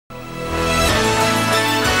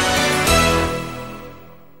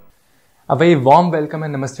A very warm welcome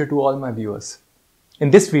and namaste to all my viewers.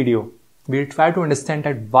 In this video, we'll try to understand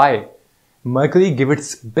that why Mercury gives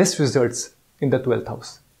its best results in the 12th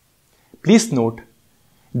house. Please note,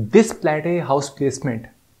 this planetary house placement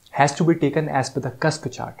has to be taken as per the cusp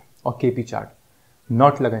chart or KP chart,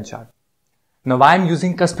 not Lagan chart. Now why I'm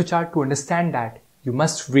using cusp chart? To understand that, you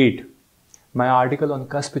must read my article on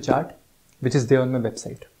cusp chart, which is there on my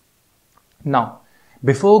website. Now,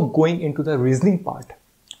 before going into the reasoning part,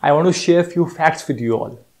 I want to share a few facts with you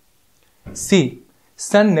all. See,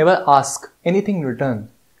 sun never asks anything in return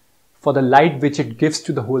for the light which it gives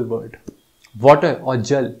to the whole world. Water or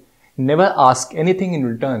jal never asks anything in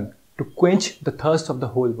return to quench the thirst of the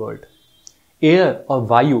whole world. Air or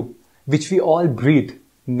vayu, which we all breathe,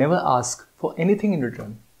 never asks for anything in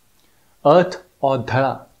return. Earth or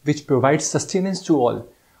dhara, which provides sustenance to all,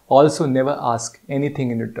 also never asks anything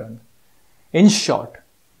in return. In short,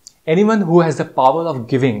 anyone who has the power of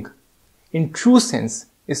giving, in true sense,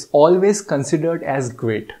 is always considered as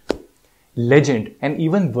great, legend, and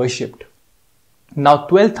even worshipped. Now,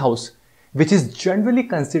 12th house, which is generally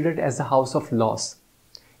considered as the house of loss,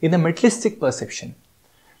 in a materialistic perception.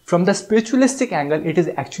 From the spiritualistic angle, it is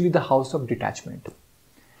actually the house of detachment.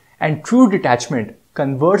 And true detachment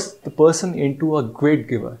converts the person into a great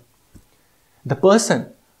giver. The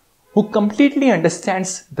person who completely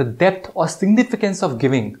understands the depth or significance of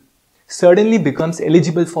giving certainly becomes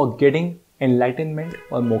eligible for getting enlightenment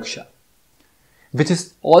or moksha, which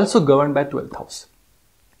is also governed by 12th house.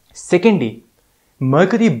 Secondly,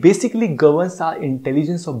 Mercury basically governs our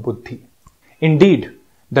intelligence of buddhi. Indeed,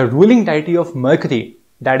 the ruling deity of Mercury,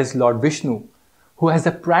 that is Lord Vishnu, who has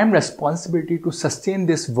the prime responsibility to sustain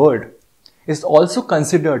this world, is also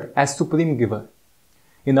considered as supreme giver.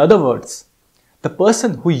 In other words, the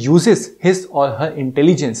person who uses his or her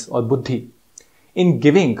intelligence or buddhi in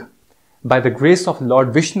giving by the grace of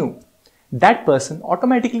Lord Vishnu, that person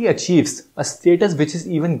automatically achieves a status which is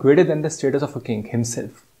even greater than the status of a king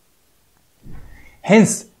himself.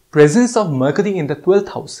 Hence, presence of Mercury in the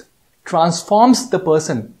 12th house transforms the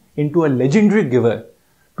person into a legendary giver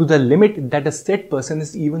to the limit that a said person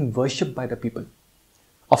is even worshipped by the people.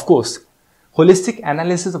 Of course, holistic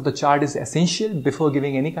analysis of the chart is essential before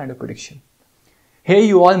giving any kind of prediction. Here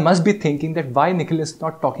you all must be thinking that why Nikhil is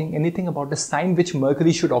not talking anything about the sign which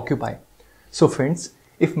Mercury should occupy. So friends,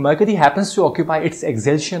 if Mercury happens to occupy its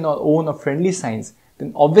exaltation or own or friendly signs,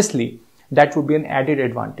 then obviously that would be an added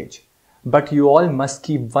advantage. But you all must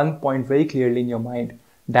keep one point very clearly in your mind,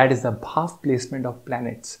 that is the bhav placement of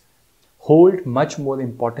planets hold much more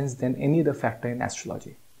importance than any other factor in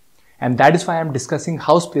astrology. And that is why I am discussing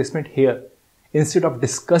house placement here instead of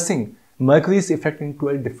discussing Mercury's effect in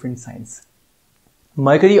 12 different signs.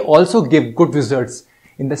 Mercury also gives good results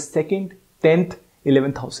in the 2nd, 10th,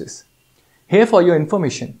 11th houses. Here for your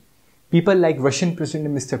information, people like Russian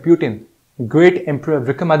President Mr. Putin, Great Emperor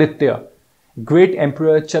Vikramaditya, Great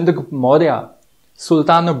Emperor Chandragupta Maurya,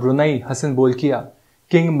 Sultan of Brunei Hassan Bolkiah,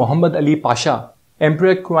 King Muhammad Ali Pasha,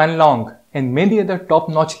 Emperor Qianlong, and many other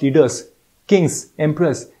top-notch leaders, kings,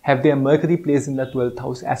 emperors have their Mercury placed in the 12th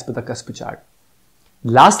house as per the cusp chart.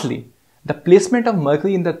 Lastly, the placement of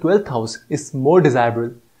Mercury in the 12th house is more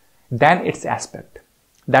desirable than its aspect.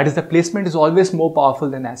 That is, the placement is always more powerful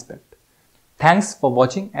than aspect. Thanks for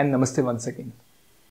watching and namaste once again.